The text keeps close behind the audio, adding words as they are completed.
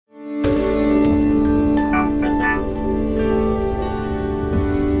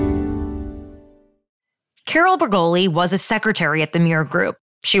Carol Bergoli was a secretary at the Muir Group.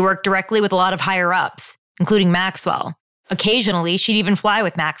 She worked directly with a lot of higher-ups, including Maxwell. Occasionally, she'd even fly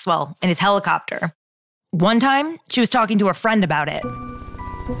with Maxwell in his helicopter. One time, she was talking to a friend about it.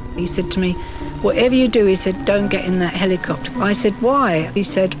 He said to me, whatever you do, he said, don't get in that helicopter. I said, why? He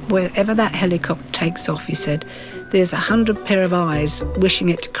said, wherever that helicopter takes off, he said, there's 100 pair of eyes wishing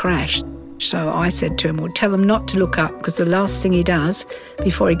it to crash. So I said to him, well, tell them not to look up, because the last thing he does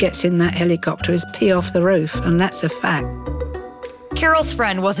before he gets in that helicopter is pee off the roof, and that's a fact. Carol's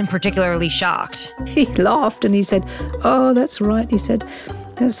friend wasn't particularly shocked. He laughed and he said, oh, that's right. He said,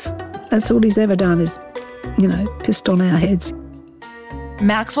 that's all he's ever done is, pissed on our heads.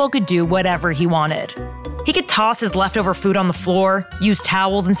 Maxwell could do whatever he wanted. He could toss his leftover food on the floor, use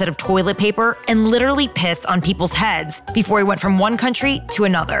towels instead of toilet paper, and literally piss on people's heads before he went from one country to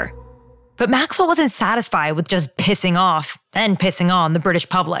another. But Maxwell wasn't satisfied with just pissing off and pissing on the British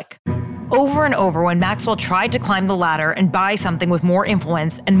public. Over and over, when Maxwell tried to climb the ladder and buy something with more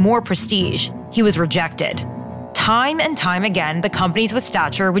influence and more prestige, he was rejected. Time and time again, the companies with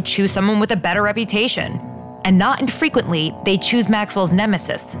stature would choose someone with a better reputation. And not infrequently, they'd choose Maxwell's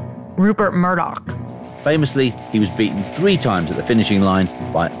nemesis, Rupert Murdoch. Famously, he was beaten 3 times at the finishing line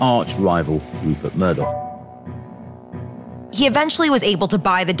by arch-rival Rupert Murdoch. He eventually was able to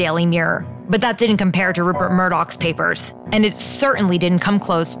buy the Daily Mirror, but that didn't compare to Rupert Murdoch's papers, and it certainly didn't come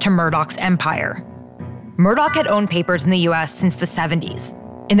close to Murdoch's empire. Murdoch had owned papers in the US since the 70s.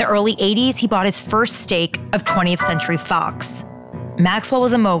 In the early 80s, he bought his first stake of 20th Century Fox. Maxwell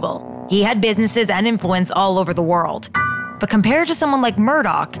was a mogul. He had businesses and influence all over the world. But compared to someone like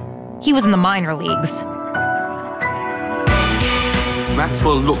Murdoch, he was in the minor leagues.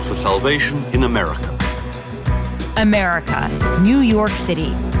 Maxwell looked for salvation in America. America, New York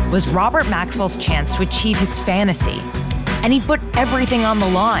City, was Robert Maxwell's chance to achieve his fantasy. And he'd put everything on the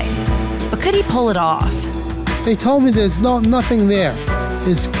line. But could he pull it off? They told me there's nothing there.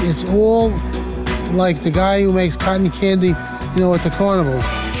 It's all like the guy who makes cotton candy, at the carnivals.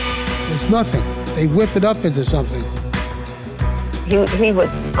 It's nothing. They whip it up into something. He was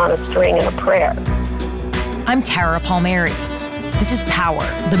on a string and a prayer. I'm Tara Palmieri. This is Power,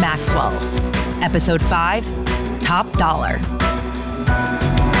 the Maxwells. Episode 5, Top Dollar.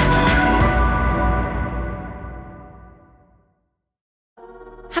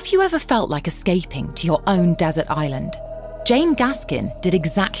 Have you ever felt like escaping to your own desert island? Jane Gaskin did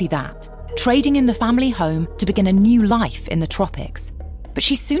exactly that, trading in the family home to begin a new life in the tropics. But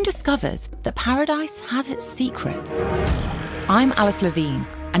she soon discovers that paradise has its secrets. I'm Alice Levine,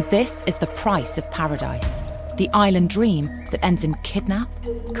 and this is The Price of Paradise, the island dream that ends in kidnap,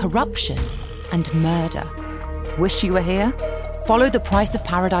 corruption, and murder. Wish you were here? Follow The Price of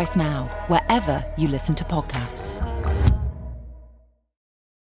Paradise now, wherever you listen to podcasts.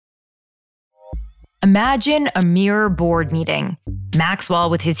 Imagine a mirror board meeting. Maxwell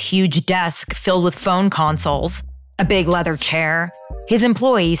with his huge desk filled with phone consoles, a big leather chair, his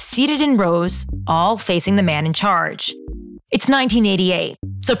employees seated in rows, all facing the man in charge. It's 1988,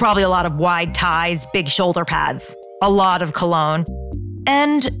 so probably a lot of wide ties, big shoulder pads, a lot of cologne,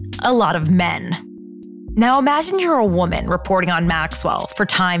 and a lot of men. Now imagine you're a woman reporting on Maxwell for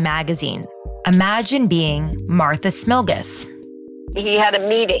Time magazine. Imagine being Martha Smilgus. He had a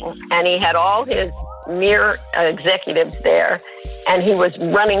meeting, and he had all his Mir executives there, and he was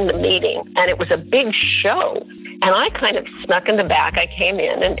running the meeting, and it was a big show. And I kind of snuck in the back. I came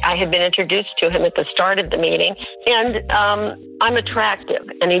in, and I had been introduced to him at the start of the meeting. And I'm attractive.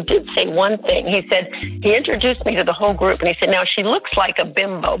 And he did say one thing. He said, he introduced me to the whole group, and he said, now she looks like a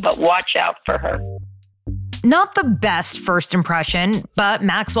bimbo, but watch out for her. Not the best first impression, but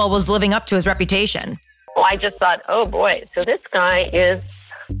Maxwell was living up to his reputation. Well, I just thought, oh boy, so this guy is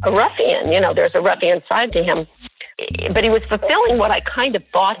a ruffian. There's a ruffian side to him. But he was fulfilling what I kind of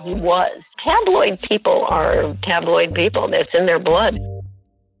thought he was. Tabloid people are tabloid people. That's in their blood.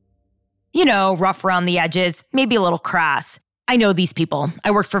 Rough around the edges, maybe a little crass. I know these people.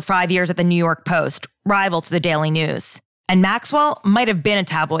 I worked for 5 years at the New York Post, rival to the Daily News. And Maxwell might have been a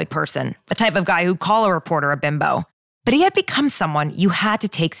tabloid person, the type of guy who'd call a reporter a bimbo. But he had become someone you had to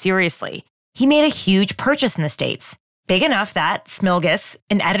take seriously. He made a huge purchase in the States, big enough that Smilgus,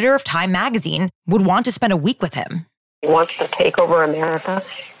 an editor of Time magazine, would want to spend a week with him. He wants to take over America.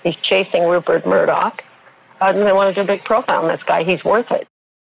 He's chasing Rupert Murdoch. And they want to do a big profile on this guy. He's worth it.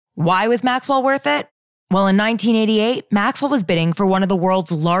 Why was Maxwell worth it? Well, in 1988, Maxwell was bidding for one of the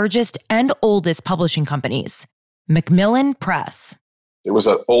world's largest and oldest publishing companies, Macmillan Press. It was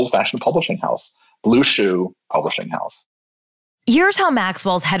an old-fashioned publishing house, blue shoe publishing house. Here's how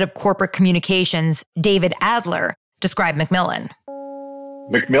Maxwell's head of corporate communications, David Adler, described Macmillan.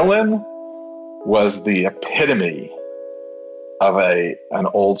 Macmillan was the epitome of an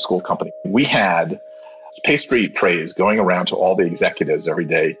old school company. We had pastry trays going around to all the executives every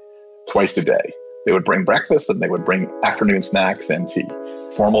day, twice a day. They would bring breakfast and they would bring afternoon snacks and tea,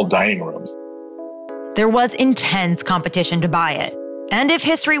 formal dining rooms. There was intense competition to buy it. And if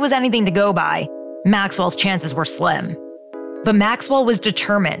history was anything to go by, Maxwell's chances were slim. But Maxwell was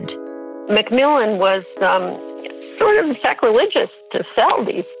determined. Macmillan was sort of sacrilegious to sell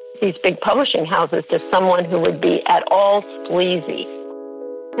these big publishing houses to someone who would be at all sleazy.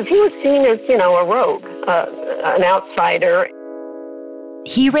 If he was seen as, a rogue, an outsider.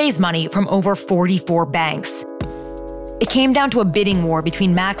 He raised money from over 44 banks. It came down to a bidding war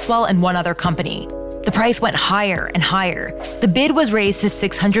between Maxwell and one other company. The price went higher and higher. The bid was raised to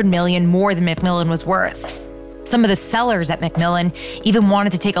 $600 million more than Macmillan was worth. Some of the sellers at Macmillan even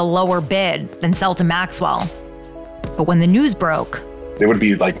wanted to take a lower bid than sell to Maxwell. But when the news broke, there would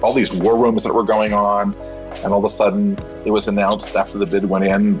be like all these war rooms that were going on, and all of a sudden it was announced after the bid went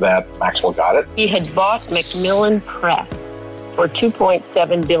in that Maxwell got it. He had bought Macmillan Press for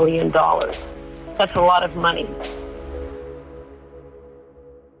 $2.7 billion. That's a lot of money.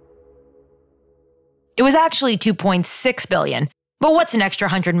 It was actually $2.6 billion, but what's an extra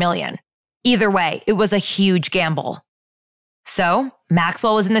 $100 million? Either way, it was a huge gamble. So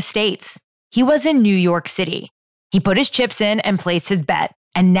Maxwell was in the States. He was in New York City. He put his chips in and placed his bet,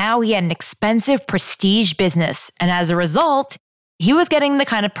 and now he had an expensive prestige business, and as a result, he was getting the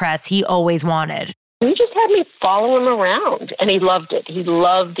kind of press he always wanted. He just had me follow him around, and he loved it. He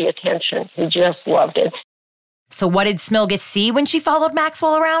loved the attention. He just loved it. So what did Smilgis see when she followed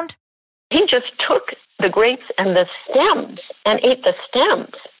Maxwell around? He just took the grapes and the stems and ate the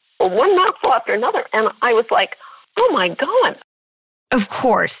stems, one mouthful after another, and I was like, oh my God. Of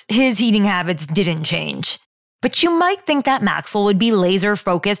course, his eating habits didn't change. But you might think that Maxwell would be laser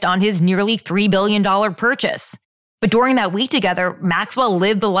focused on his nearly $3 billion purchase. But during that week together, Maxwell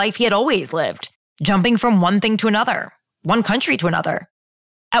lived the life he had always lived, jumping from one thing to another, one country to another.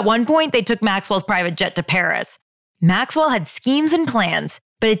 At one point, they took Maxwell's private jet to Paris. Maxwell had schemes and plans,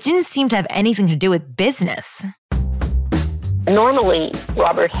 but it didn't seem to have anything to do with business. Normally,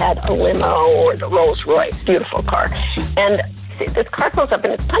 Robert had a limo or the Rolls Royce, beautiful car. And this car pulls up,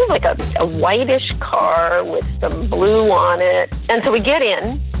 and it's kind of like a whitish car with some blue on it. And so we get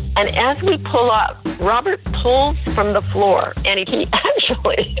in, and as we pull up, Robert pulls from the floor, and he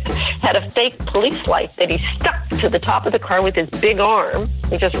actually had a fake police light that he stuck to the top of the car with his big arm.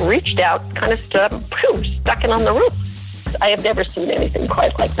 He just reached out, kind of stood up, and stuck it on the roof. I have never seen anything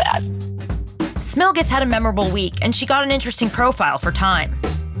quite like that. Smilgis had a memorable week, and she got an interesting profile for Time.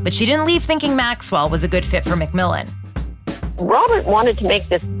 But she didn't leave thinking Maxwell was a good fit for Macmillan. Robert wanted to make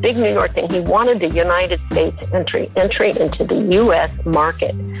this big New York thing. He wanted the United States entry into the U.S.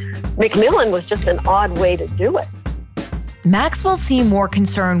 market. Macmillan was just an odd way to do it. Maxwell seemed more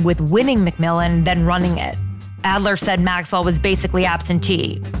concerned with winning Macmillan than running it. Adler said Maxwell was basically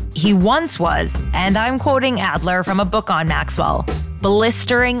absentee. He once was, and I'm quoting Adler from a book on Maxwell,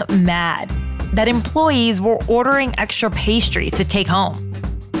 blistering mad that employees were ordering extra pastries to take home.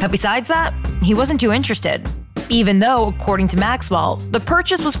 But besides that, he wasn't too interested, even though, according to Maxwell, the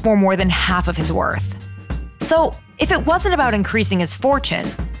purchase was for more than half of his worth. So, if it wasn't about increasing his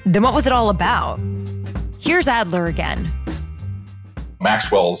fortune, then what was it all about? Here's Adler again.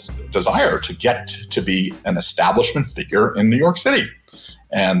 Maxwell's desire to get to be an establishment figure in New York City.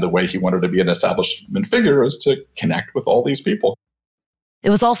 And the way he wanted to be an establishment figure is to connect with all these people. It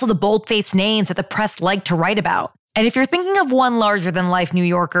was also the bold-faced names that the press liked to write about. And if you're thinking of one larger-than-life New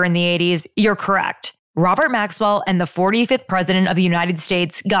Yorker in the 80s, you're correct. Robert Maxwell and the 45th President of the United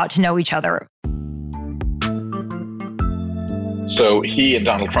States got to know each other. So he and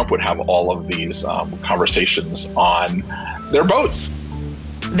Donald Trump would have all of these conversations on their boats.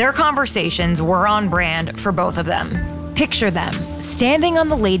 Their conversations were on brand for both of them. Picture them standing on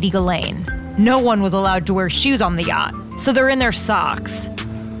the Lady Ghislaine. No one was allowed to wear shoes on the yacht, so they're in their socks.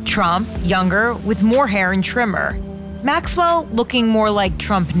 Trump, younger, with more hair and trimmer. Maxwell looking more like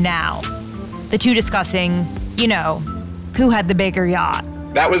Trump now. The two discussing, who had the bigger yacht.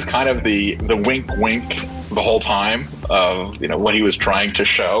 That was kind of the wink the whole time of, what he was trying to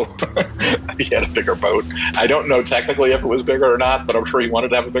show. He had a bigger boat. I don't know technically if it was bigger or not, but I'm sure he wanted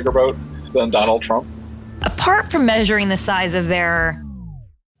to have a bigger boat than Donald Trump. Apart from measuring the size of their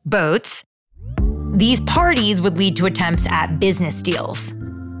boats, these parties would lead to attempts at business deals.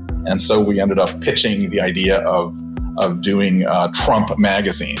 And so we ended up pitching the idea of doing Trump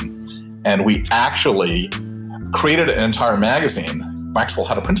magazine. And we actually created an entire magazine. Maxwell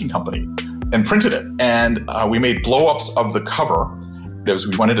had a printing company and printed it. And we made blow-ups of the cover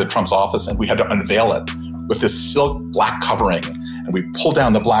We went into Trump's office and we had to unveil it with this silk black covering. And we pulled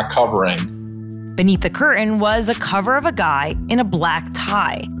down the black covering. Beneath the curtain was a cover of a guy in a black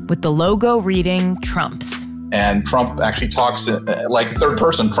tie with the logo reading Trump's. And Trump actually talks like third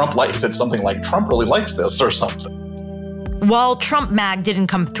person. Trump said something like, Trump really likes this or something. While Trump Mag didn't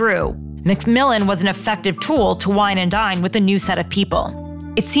come through, Macmillan was an effective tool to wine and dine with a new set of people.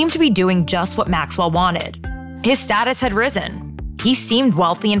 It seemed to be doing just what Maxwell wanted. His status had risen. He seemed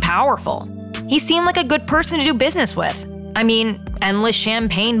wealthy and powerful. He seemed like a good person to do business with. I mean, endless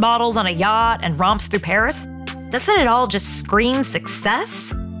champagne bottles on a yacht and romps through Paris? Doesn't it all just scream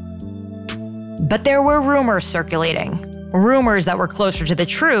success? But there were rumors circulating. Rumors that were closer to the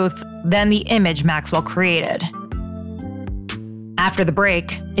truth than the image Maxwell created. After the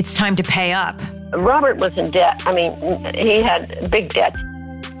break, it's time to pay up. Robert was in debt. I mean, he had big debts.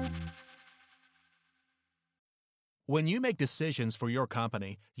 When you make decisions for your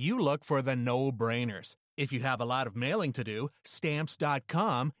company, you look for the no-brainers. If you have a lot of mailing to do,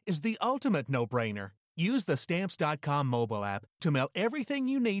 Stamps.com is the ultimate no-brainer. Use the Stamps.com mobile app to mail everything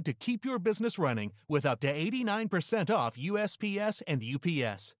you need to keep your business running with up to 89% off USPS and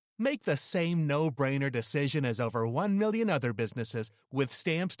UPS. Make the same no-brainer decision as over 1 million other businesses with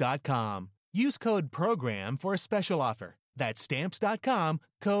Stamps.com. Use code PROGRAM for a special offer. That's Stamps.com,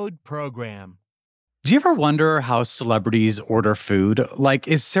 code PROGRAM. Do you ever wonder how celebrities order food? Like,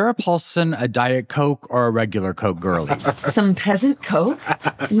 is Sarah Paulson a Diet Coke or a regular Coke girlie? Some peasant Coke?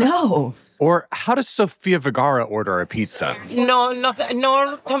 No. Or how does Sofia Vergara order a pizza? No, nothing.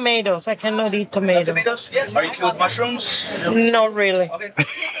 No tomatoes. I cannot eat tomatoes. Tomatoes? Yes. Are you cool with mushrooms? Not really. Okay.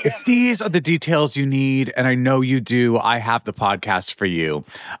 If these are the details you need, and I know you do, I have the podcast for you.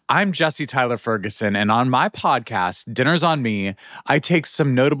 I'm Jesse Tyler Ferguson, and on my podcast, Dinners on Me, I take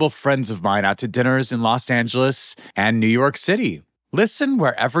some notable friends of mine out to dinners in Los Angeles and New York City. Listen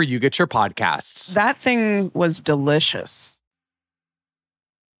wherever you get your podcasts. That thing was delicious.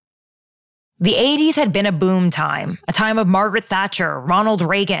 The 80s had been a boom time, a time of Margaret Thatcher, Ronald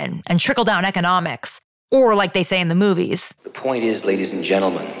Reagan, and trickle-down economics, or like they say in the movies. The point is, ladies and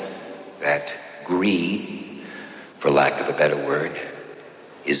gentlemen, that greed, for lack of a better word,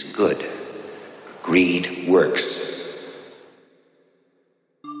 is good. Greed works.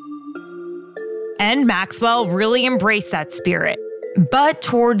 And Maxwell really embraced that spirit. But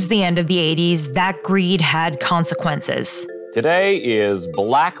towards the end of the 80s, that greed had consequences. Today is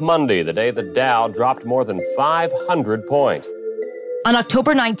Black Monday, the day the Dow dropped more than 500 points. On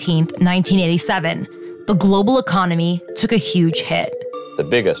October 19th, 1987, the global economy took a huge hit. The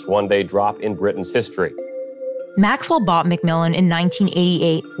biggest one-day drop in Britain's history. Maxwell bought Macmillan in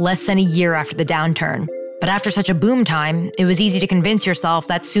 1988, less than a year after the downturn. But after such a boom time, it was easy to convince yourself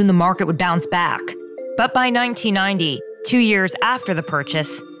that soon the market would bounce back. But by 1990, 2 years after the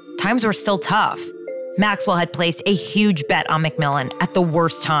purchase, times were still tough. Maxwell had placed a huge bet on Macmillan at the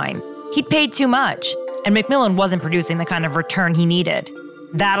worst time. He'd paid too much, and Macmillan wasn't producing the kind of return he needed.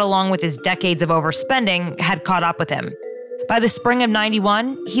 That, along with his decades of overspending, had caught up with him. By the spring of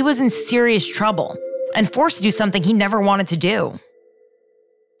 91, he was in serious trouble and forced to do something he never wanted to do.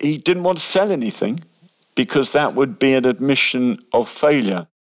 He didn't want to sell anything because that would be an admission of failure.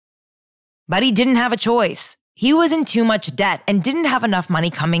 But he didn't have a choice. He was in too much debt and didn't have enough money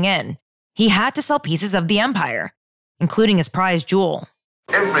coming in. He had to sell pieces of the empire, including his prized jewel.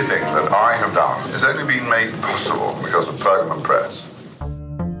 Everything that I have done has only been made possible because of Pergamon Press.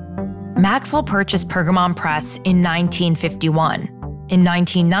 Maxwell purchased Pergamon Press in 1951. In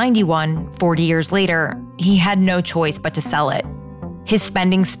 1991, 40 years later, he had no choice but to sell it. His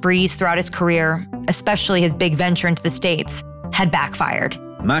spending sprees throughout his career, especially his big venture into the States, had backfired.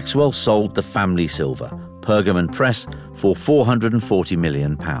 Maxwell sold the family silver, Pergamon Press, for £440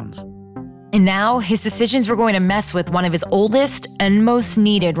 million. And now his decisions were going to mess with one of his oldest and most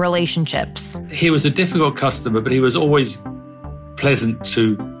needed relationships. He was a difficult customer, but he was always pleasant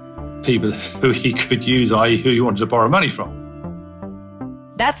to people who he could use, i.e. who he wanted to borrow money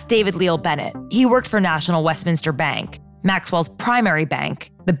from. That's David Leal Bennett. He worked for National Westminster Bank, Maxwell's primary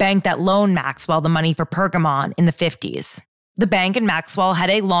bank, the bank that loaned Maxwell the money for Pergamon in the 50s. The bank and Maxwell had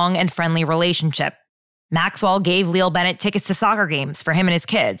a long and friendly relationship. Maxwell gave Leal Bennett tickets to soccer games for him and his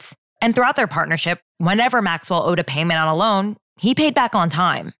kids. And throughout their partnership, whenever Maxwell owed a payment on a loan, he paid back on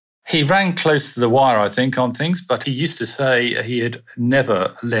time. He ran close to the wire, I think, on things, but he used to say he had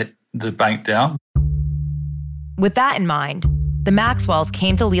never let the bank down. With that in mind, the Maxwells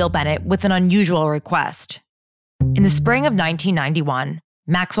came to Leal Bennett with an unusual request. In the spring of 1991,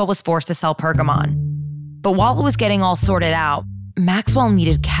 Maxwell was forced to sell Pergamon. But while it was getting all sorted out, Maxwell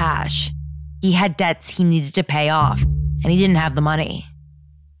needed cash. He had debts he needed to pay off, and he didn't have the money.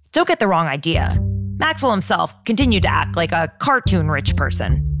 Don't get the wrong idea. Maxwell himself continued to act like a cartoon rich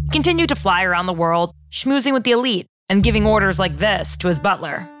person. He continued to fly around the world, schmoozing with the elite and giving orders like this to his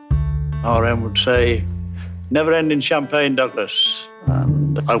butler. RM would say, never-ending champagne, Douglas.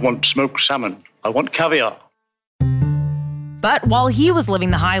 And I want smoked salmon. I want caviar. But while he was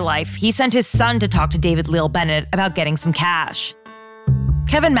living the high life, he sent his son to talk to David Leal Bennett about getting some cash.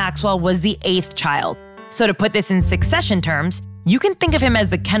 Kevin Maxwell was the 8th child. So to put this in succession terms, you can think of him as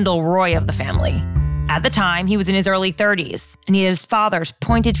the Kendall Roy of the family. At the time, he was in his early 30s, and he had his father's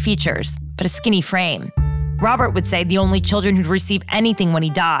pointed features, but a skinny frame. Robert would say the only children who'd receive anything when he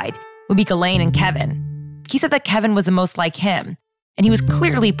died would be Ghislaine and Kevin. He said that Kevin was the most like him, and he was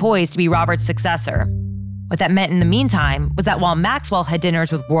clearly poised to be Robert's successor. What that meant in the meantime was that while Maxwell had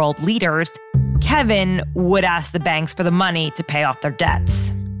dinners with world leaders, Kevin would ask the banks for the money to pay off their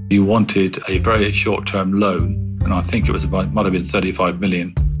debts. He wanted a very short-term loan, and I think it might have been 35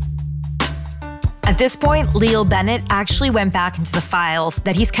 million. At this point, Leal Bennett actually went back into the files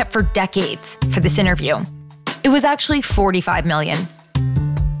that he's kept for decades for this interview. It was actually 45 million.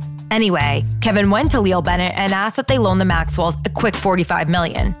 Anyway, Kevin went to Leal Bennett and asked that they loan the Maxwells a quick 45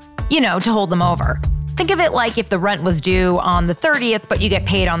 million, to hold them over. Think of it like if the rent was due on the 30th, but you get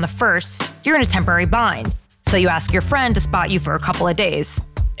paid on the 1st, you're in a temporary bind. So you ask your friend to spot you for a couple of days.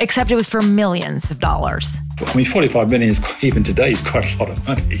 Except it was for millions of dollars. 45 million even today is quite a lot of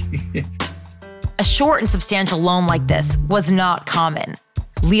money. A short and substantial loan like this was not common.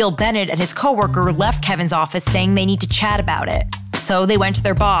 Leal Bennett and his coworker left Kevin's office saying they need to chat about it. So they went to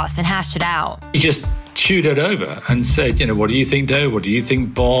their boss and hashed it out. He just chewed it over and said, what do you think, Dave? What do you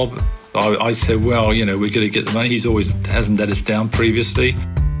think, Bob? I said, well, we're going to get the money. He's always hasn't let us down previously.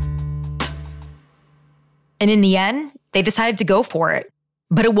 And in the end, they decided to go for it.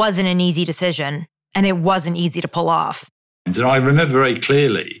 But it wasn't an easy decision, and it wasn't easy to pull off. And I remember very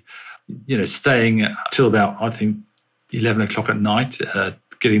clearly, staying till about, I think, 11 o'clock at night,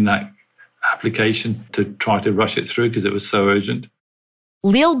 getting that application to try to rush it through because it was so urgent.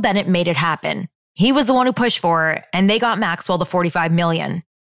 Leal Bennett made it happen. He was the one who pushed for it, and they got Maxwell the 45 million.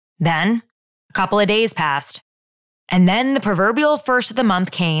 Then, a couple of days passed. And then the proverbial first of the month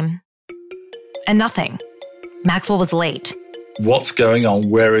came. And nothing. Maxwell was late. What's going on?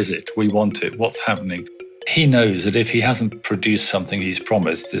 Where is it? We want it. What's happening? He knows that if he hasn't produced something he's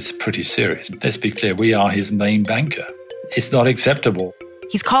promised, it's pretty serious. Let's be clear, we are his main banker. It's not acceptable.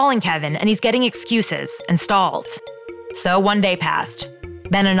 He's calling Kevin, and he's getting excuses and stalls. So one day passed.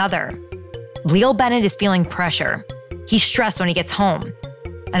 Then another. Leal Bennett is feeling pressure. He's stressed when he gets home.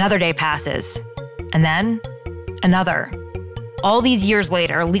 Another day passes. And then another. All these years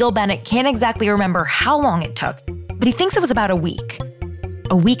later, Leal Bennett can't exactly remember how long it took, but he thinks it was about a week.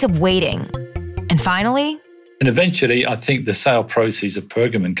 A week of waiting. And finally... And eventually, I think the sale proceeds of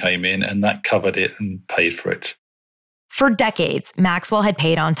Pergamon came in and that covered it and paid for it. For decades, Maxwell had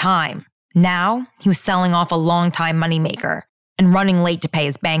paid on time. Now, he was selling off a long-time moneymaker and running late to pay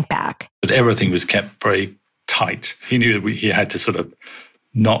his bank back. But everything was kept very tight. He knew that he had to sort of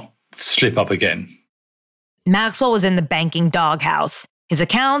not slip up again. Maxwell was in the banking doghouse. His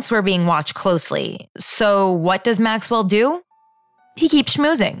accounts were being watched closely. So what does Maxwell do? He keeps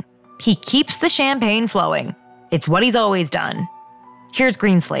schmoozing. He keeps the champagne flowing. It's what he's always done. Here's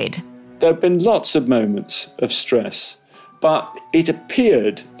Greenslade. There have been lots of moments of stress, but it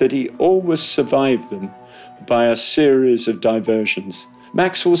appeared that he always survived them by a series of diversions.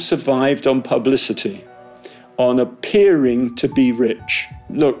 Maxwell survived on publicity, on appearing to be rich.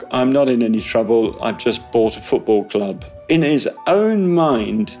 Look, I'm not in any trouble. I've just bought a football club. In his own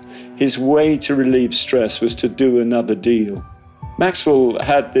mind, his way to relieve stress was to do another deal. Maxwell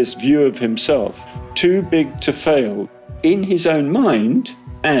had this view of himself, too big to fail. In his own mind,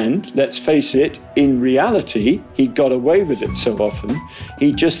 and let's face it, in reality, he got away with it so often.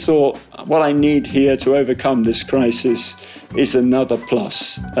 He just thought, what I need here to overcome this crisis is another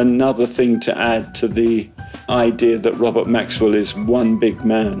plus, another thing to add to the idea that Robert Maxwell is one big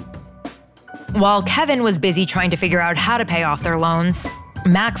man. While Kevin was busy trying to figure out how to pay off their loans,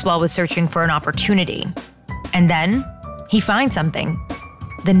 Maxwell was searching for an opportunity. And then he finds something.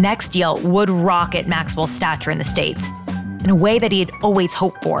 The next deal would rocket Maxwell's stature in the States in a way that he had always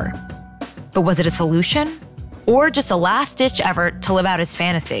hoped for. But was it a solution? Or just a last-ditch effort to live out his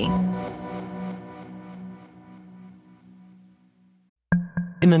fantasy?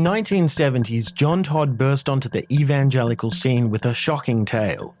 In the 1970s, John Todd burst onto the evangelical scene with a shocking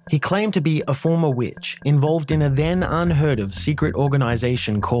tale. He claimed to be a former witch involved in a then unheard-of secret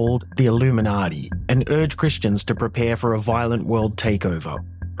organization called the Illuminati and urged Christians to prepare for a violent world takeover.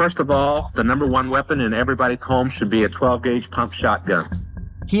 First of all, the number one weapon in everybody's home should be a 12-gauge pump shotgun.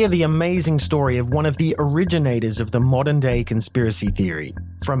 Hear the amazing story of one of the originators of the modern-day conspiracy theory.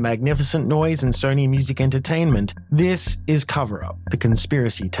 From Magnificent Noise and Sony Music Entertainment, this is Cover Up, the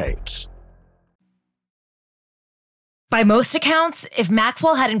conspiracy tapes. By most accounts, if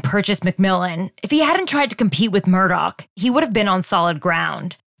Maxwell hadn't purchased Macmillan, if he hadn't tried to compete with Murdoch, he would have been on solid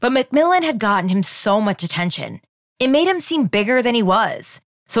ground. But Macmillan had gotten him so much attention. It made him seem bigger than he was.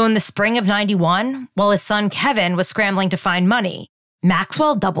 So in the spring of '91, while his son Kevin was scrambling to find money,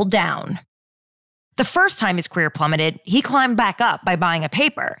 Maxwell doubled down. The first time his career plummeted, he climbed back up by buying a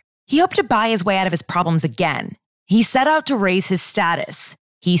paper. He hoped to buy his way out of his problems again. He set out to raise his status.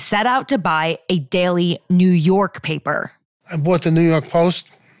 He set out to buy a daily New York paper. I bought the New York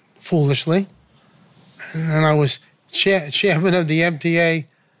Post, foolishly. And then I was chairman of the MTA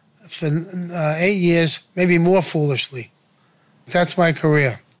for 8 years, maybe more foolishly. That's my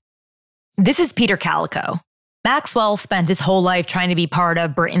career. This is Peter Calico. Maxwell spent his whole life trying to be part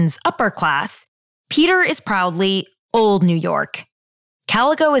of Britain's upper class. Peter is proudly old New York.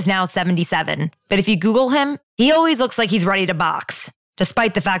 Calico is now 77, but if you Google him, he always looks like he's ready to box,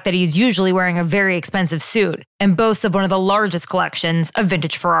 despite the fact that he's usually wearing a very expensive suit and boasts of one of the largest collections of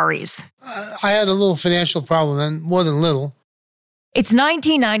vintage Ferraris. I had a little financial problem then, more than little. It's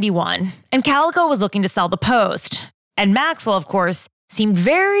 1991, and Calico was looking to sell the Post. And Maxwell, of course, seemed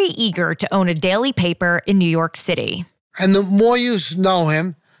very eager to own a daily paper in New York City. And the more you know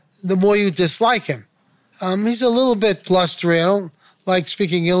him, the more you dislike him. He's a little bit blustery. I don't like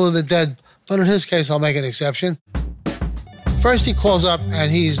speaking ill of the dead, but in his case, I'll make an exception. First, he calls up, and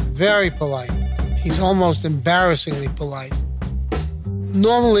he's very polite. He's almost embarrassingly polite.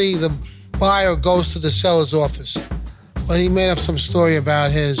 Normally, the buyer goes to the seller's office, but he made up some story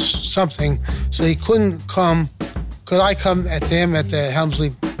about his something, so he couldn't come. Could I come at him at the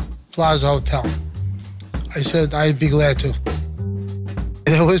Helmsley Plaza Hotel? I said I'd be glad to.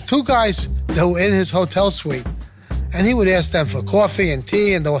 There was 2 guys that were in his hotel suite, and he would ask them for coffee and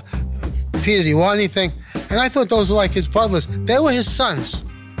tea, and Peter, do you want anything? And I thought those were like his butlers. They were his sons.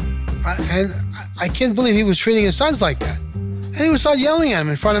 I can't believe he was treating his sons like that. And he would start yelling at him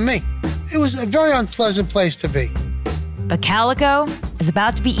in front of me. It was a very unpleasant place to be. But Calico is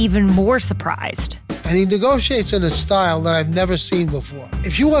about to be even more surprised. And he negotiates in a style that I've never seen before.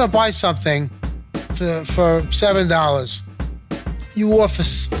 If you want to buy something for $7, you offer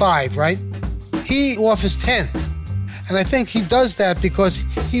 $5, right? He offers $10. And I think he does that because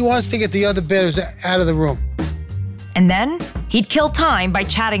he wants to get the other bidders out of the room. And then he'd kill time by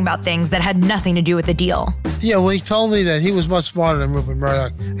chatting about things that had nothing to do with the deal. Yeah, well, he told me that he was much smarter than Rupert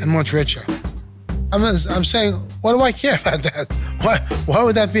Murdoch and much richer. I'm saying, what do I care about that? Why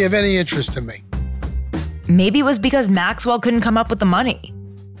would that be of any interest to me? Maybe it was because Maxwell couldn't come up with the money.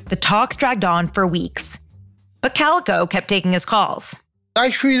 The talks dragged on for weeks. But Calico kept taking his calls. I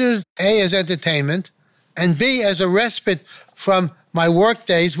treated A as entertainment and B as a respite from my work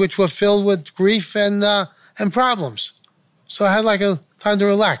days, which were filled with grief and problems. So I had like a time to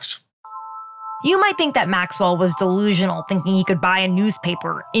relax. You might think that Maxwell was delusional, thinking he could buy a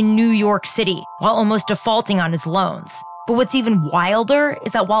newspaper in New York City while almost defaulting on his loans. But what's even wilder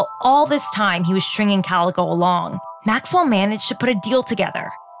is that while all this time he was stringing Calico along, Maxwell managed to put a deal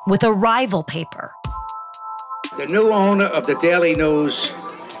together with a rival paper. The new owner of the Daily News,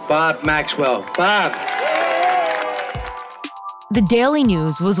 Bob Maxwell. Bob! The Daily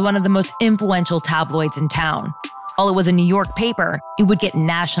News was one of the most influential tabloids in town. While it was a New York paper, it would get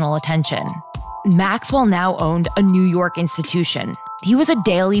national attention. Maxwell now owned a New York institution. He was a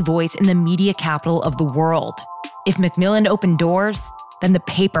daily voice in the media capital of the world. If Macmillan opened doors, then the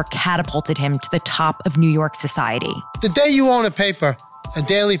paper catapulted him to the top of New York society. The day you own a paper, a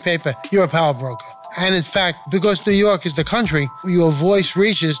daily paper, you're a power broker. And in fact, because New York is the country, your voice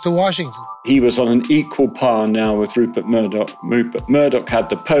reaches to Washington. He was on an equal par now with Rupert Murdoch. Rupert Murdoch had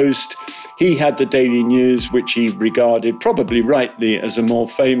the Post. He had the Daily News, which he regarded, probably rightly, as a more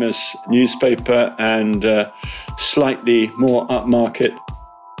famous newspaper and slightly more upmarket.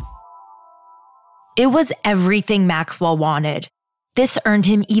 It was everything Maxwell wanted. This earned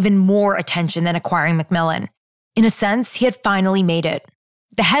him even more attention than acquiring Macmillan. In a sense, he had finally made it.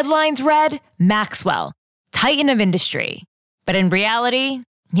 The headlines read, Maxwell, Titan of Industry. But in reality,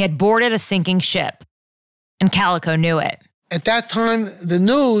 he had boarded a sinking ship. And Calico knew it. At that time, the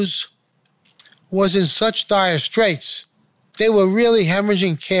news was in such dire straits. They were really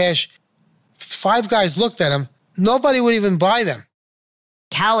hemorrhaging cash. 5 guys looked at them. Nobody would even buy them.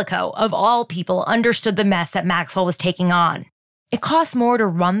 Calico, of all people, understood the mess that Maxwell was taking on. It cost more to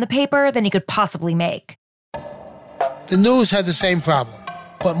run the paper than he could possibly make. The news had the same problem,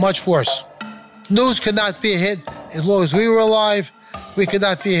 but much worse. News could not be a hit as long as we were alive, we could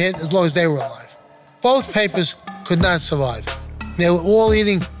not be hit as long as they were alive. Both papers could not survive. They were all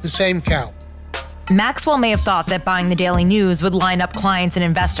eating the same cow. Maxwell may have thought that buying the Daily News would line up clients and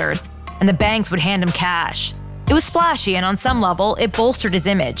investors, and the banks would hand him cash. It was splashy, and on some level, it bolstered his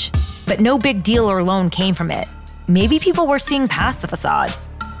image. But no big deal or loan came from it. Maybe people were seeing past the facade.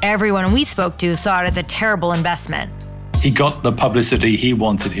 Everyone we spoke to saw it as a terrible investment. He got the publicity he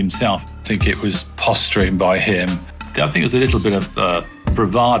wanted himself. I think it was posturing by him. I think it was a little bit of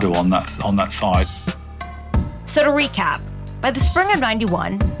bravado on that side. So to recap, by the spring of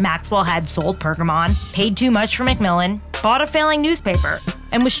 '91, Maxwell had sold Pergamon, paid too much for Macmillan, bought a failing newspaper,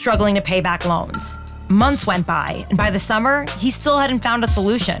 and was struggling to pay back loans. Months went by, and by the summer, he still hadn't found a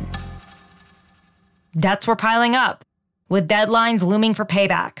solution. Debts were piling up, with deadlines looming for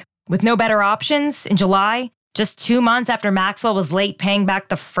payback. With no better options, in July, just 2 months after Maxwell was late paying back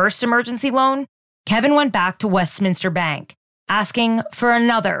the first emergency loan, Kevin went back to Westminster Bank, asking for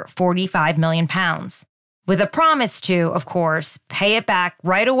another £45 million, with a promise to, of course, pay it back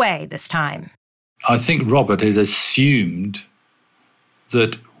right away this time. I think Robert had assumed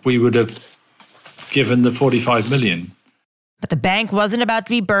that we would have given the 45 million. But the bank wasn't about to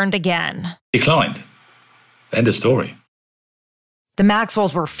be burned again. Declined. End of story. The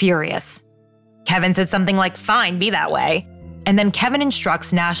Maxwells were furious. Kevin said something like, "Fine, be that way." And then Kevin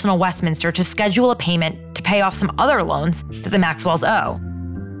instructs National Westminster to schedule a payment to pay off some other loans that the Maxwells owe.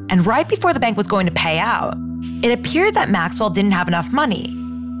 And right before the bank was going to pay out, it appeared that Maxwell didn't have enough money.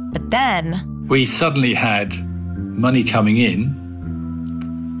 But then... we suddenly had money coming in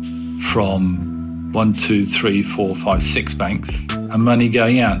from 6 banks, and money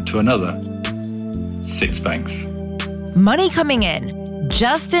going out to another 6 banks. Money coming in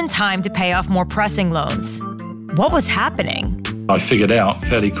just in time to pay off more pressing loans. What was happening? I figured out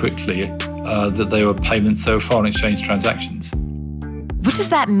fairly quickly that they were foreign exchange transactions. What does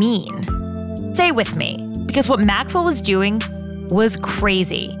that mean? Stay with me, because what Maxwell was doing was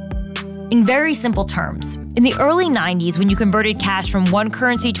crazy. In very simple terms, in the early 90s, when you converted cash from one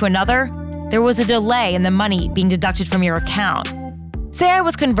currency to another, there was a delay in the money being deducted from your account. Say I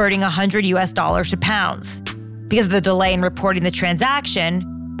was converting $100 to pounds. Because of the delay in reporting the transaction,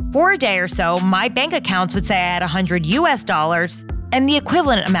 for a day or so, my bank accounts would say I had $100 and the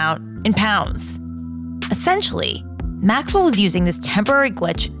equivalent amount in pounds. Essentially, Maxwell was using this temporary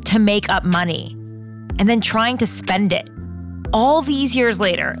glitch to make up money and then trying to spend it. All these years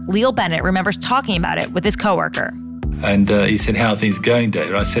later, Leo Bennett remembers talking about it with his coworker. And he said, "How are things going,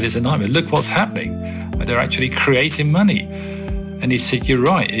 Dave?" I said, "It's a nightmare. Look what's happening. They're actually creating money." And he said, "You're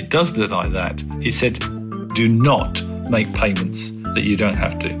right. It does look like that." He said, "Do not make payments that you don't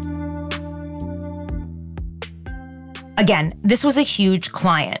have to." Again, this was a huge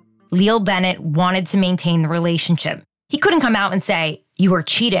client. Leo Bennett wanted to maintain the relationship. He couldn't come out and say, "You are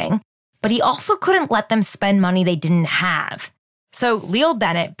cheating," but he also couldn't let them spend money they didn't have. So Leo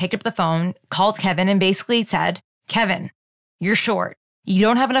Bennett picked up the phone, called Kevin, and basically said, "Kevin, you're short. You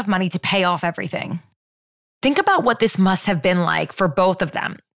don't have enough money to pay off everything." Think about what this must have been like for both of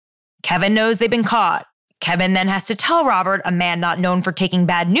them. Kevin knows they've been caught. Kevin then has to tell Robert, a man not known for taking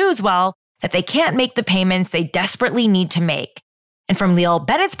bad news well, that they can't make the payments they desperately need to make. And from Leo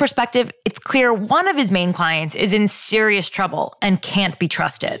Bennett's perspective, it's clear one of his main clients is in serious trouble and can't be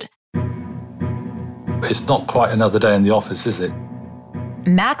trusted. It's not quite another day in the office, is it?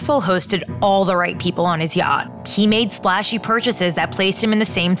 Maxwell hosted all the right people on his yacht. He made splashy purchases that placed him in the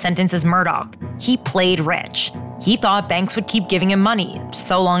same sentence as Murdoch. He played rich. He thought banks would keep giving him money,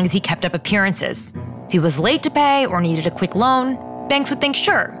 so long as he kept up appearances. If he was late to pay or needed a quick loan, banks would think,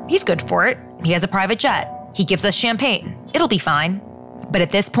 sure, he's good for it. He has a private jet. He gives us champagne. It'll be fine. But at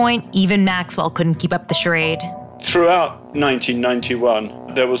this point, even Maxwell couldn't keep up the charade. Throughout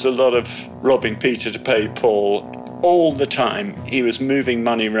 1991, there was a lot of robbing Peter to pay Paul. All the time, he was moving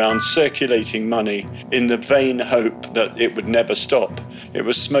money around, circulating money in the vain hope that it would never stop. It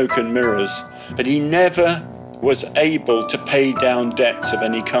was smoke and mirrors. But he never was able to pay down debts of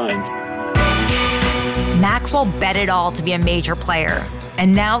any kind. Maxwell bet it all to be a major player,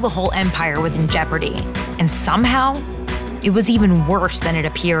 and now the whole empire was in jeopardy. And somehow, it was even worse than it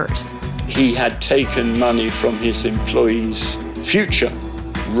appears. He had taken money from his employees' future,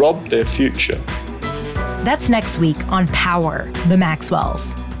 robbed their future. That's next week on Power, the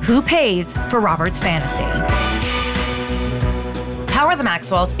Maxwells. Who pays for Robert's fantasy? Power the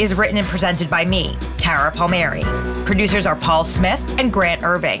Maxwells is written and presented by me, Tara Palmieri. Producers are Paul Smith and Grant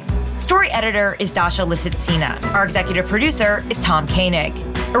Irving. Story editor is Dasha Lisitsina. Our executive producer is Tom Koenig.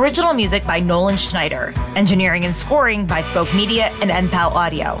 Original music by Nolan Schneider. Engineering and scoring by Spoke Media and NPAL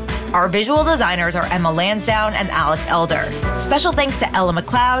Audio. Our visual designers are Emma Lansdowne and Alex Elder. Special thanks to Ella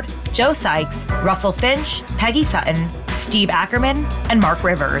McLeod, Joe Sykes, Russell Finch, Peggy Sutton, Steve Ackerman, and Mark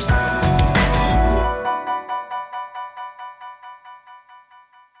Rivers.